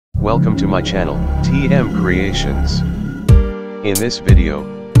Welcome to my channel, TM Creations. In this video,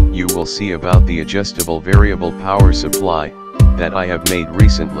 you will see about the adjustable variable power supply that I have made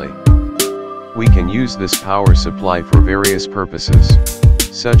recently. We can use this power supply for various purposes,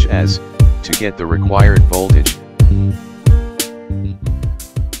 such as to get the required voltage,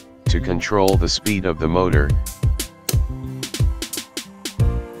 to control the speed of the motor,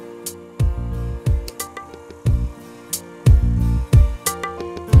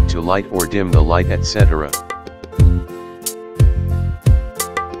 to light or dim the light, etc.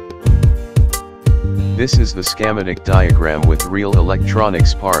 This is the schematic diagram with real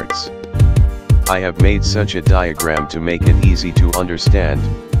electronics parts. I have made such a diagram to make it easy to understand.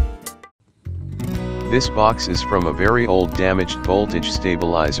 This box is from a very old damaged voltage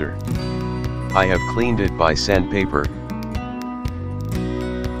stabilizer. I have cleaned it by sandpaper,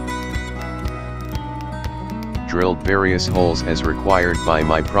 drilled various holes as required by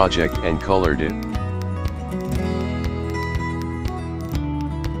my project and colored it.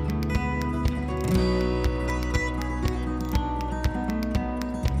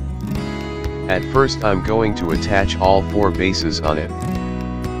 At first I'm going to attach all 4 bases on it.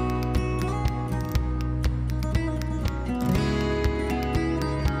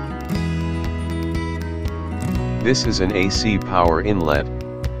 This is an AC power inlet.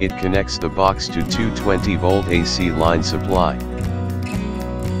 It connects the box to 220-volt AC line supply.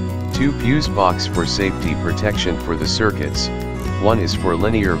 2 fuse box for safety protection for the circuits, one is for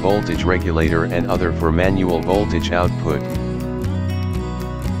linear voltage regulator and other for manual voltage output.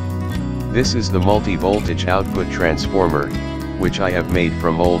 This is the multi-voltage output transformer, which I have made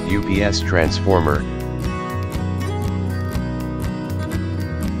from old UPS transformer.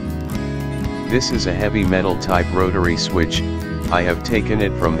 This is a heavy metal type rotary switch. I have taken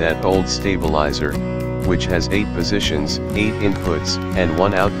it from that old stabilizer, which has 8 positions, 8 inputs, and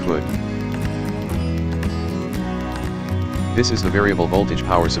 1 output. This is the variable voltage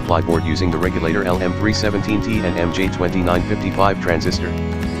power supply board using the regulator LM317T and MJ2955 transistor,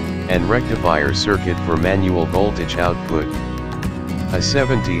 and rectifier circuit for manual voltage output. A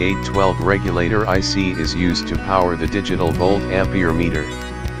 7812 regulator IC is used to power the digital volt ampere meter.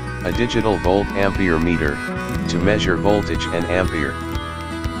 A digital volt ampere meter, to measure voltage and ampere.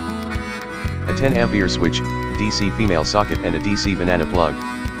 A 10 ampere switch, DC female socket and a DC banana plug.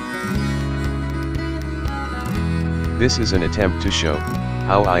 This is an attempt to show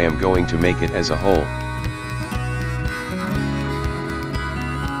how I am going to make it as a whole.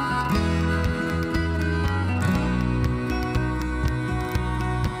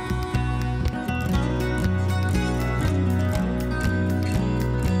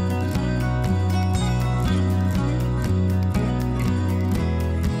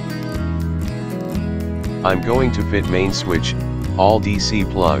 I'm going to fit main switch, all DC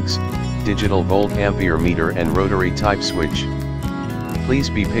plugs, digital volt ampere meter and rotary type switch. Please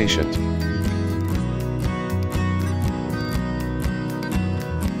be patient.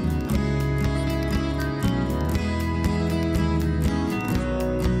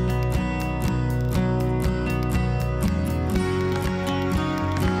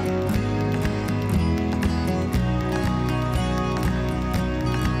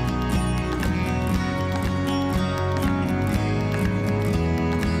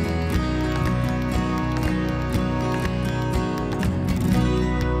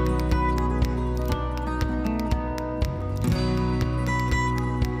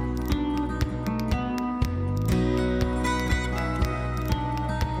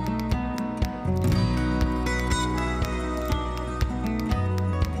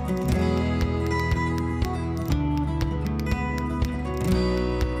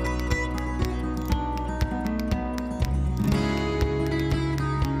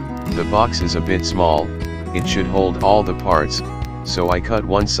 The box is a bit small, it should hold all the parts, so I cut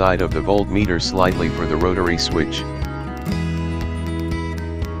one side of the voltmeter slightly for the rotary switch.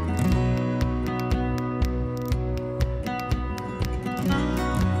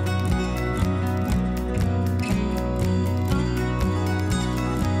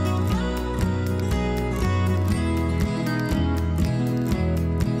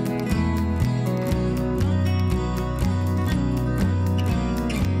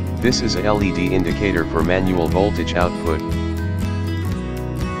 This is a LED indicator for manual voltage output.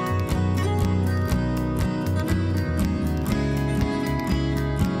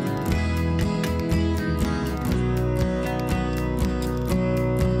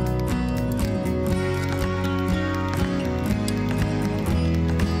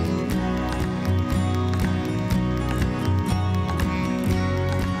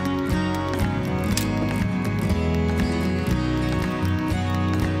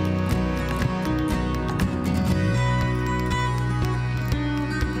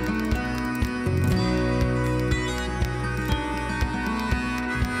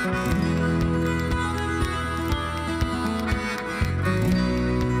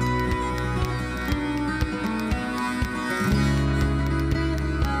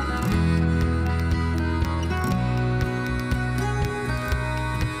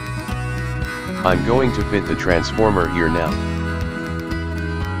 I'm going to fit the transformer here now.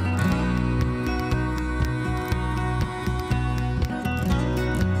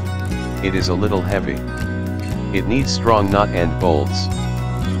 It is a little heavy. It needs strong nut and bolts.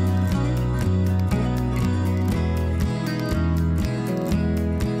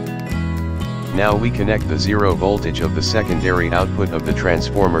 Now we connect the 0 voltage of the secondary output of the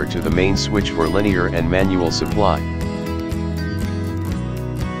transformer to the main switch for linear and manual supply.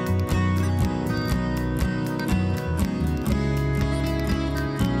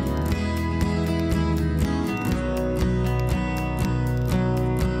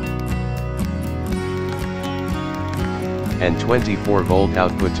 And 24 volt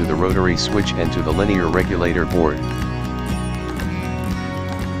output to the rotary switch and to the linear regulator board.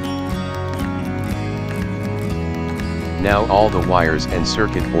 Now all the wires and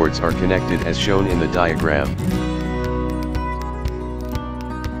circuit boards are connected as shown in the diagram.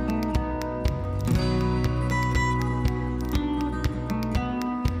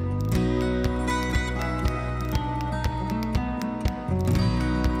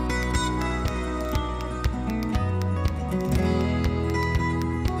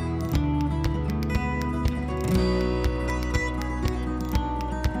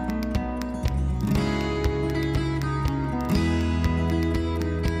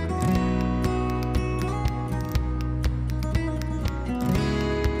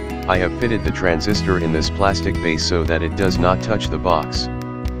 I have fitted the transistor in this plastic base so that it does not touch the box.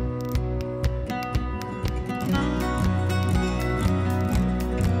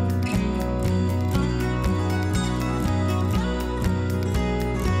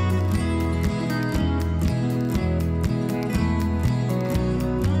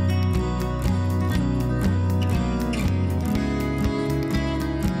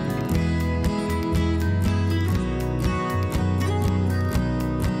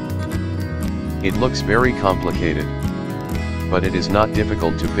 It looks very complicated, but it is not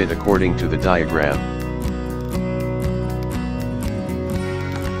difficult to fit according to the diagram.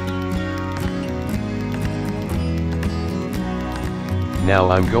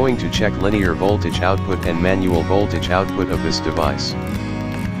 Now I'm going to check linear voltage output and manual voltage output of this device.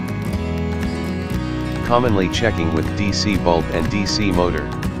 Commonly checking with DC bulb and DC motor.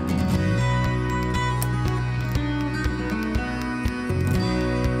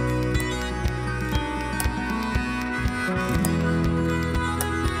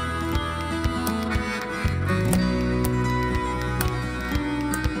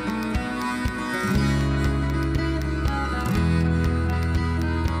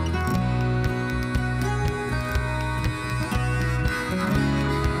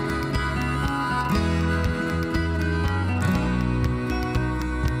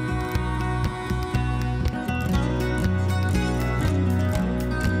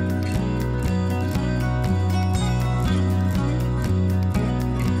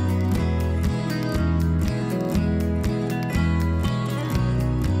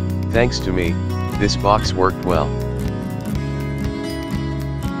 Thanks to me, this box worked well.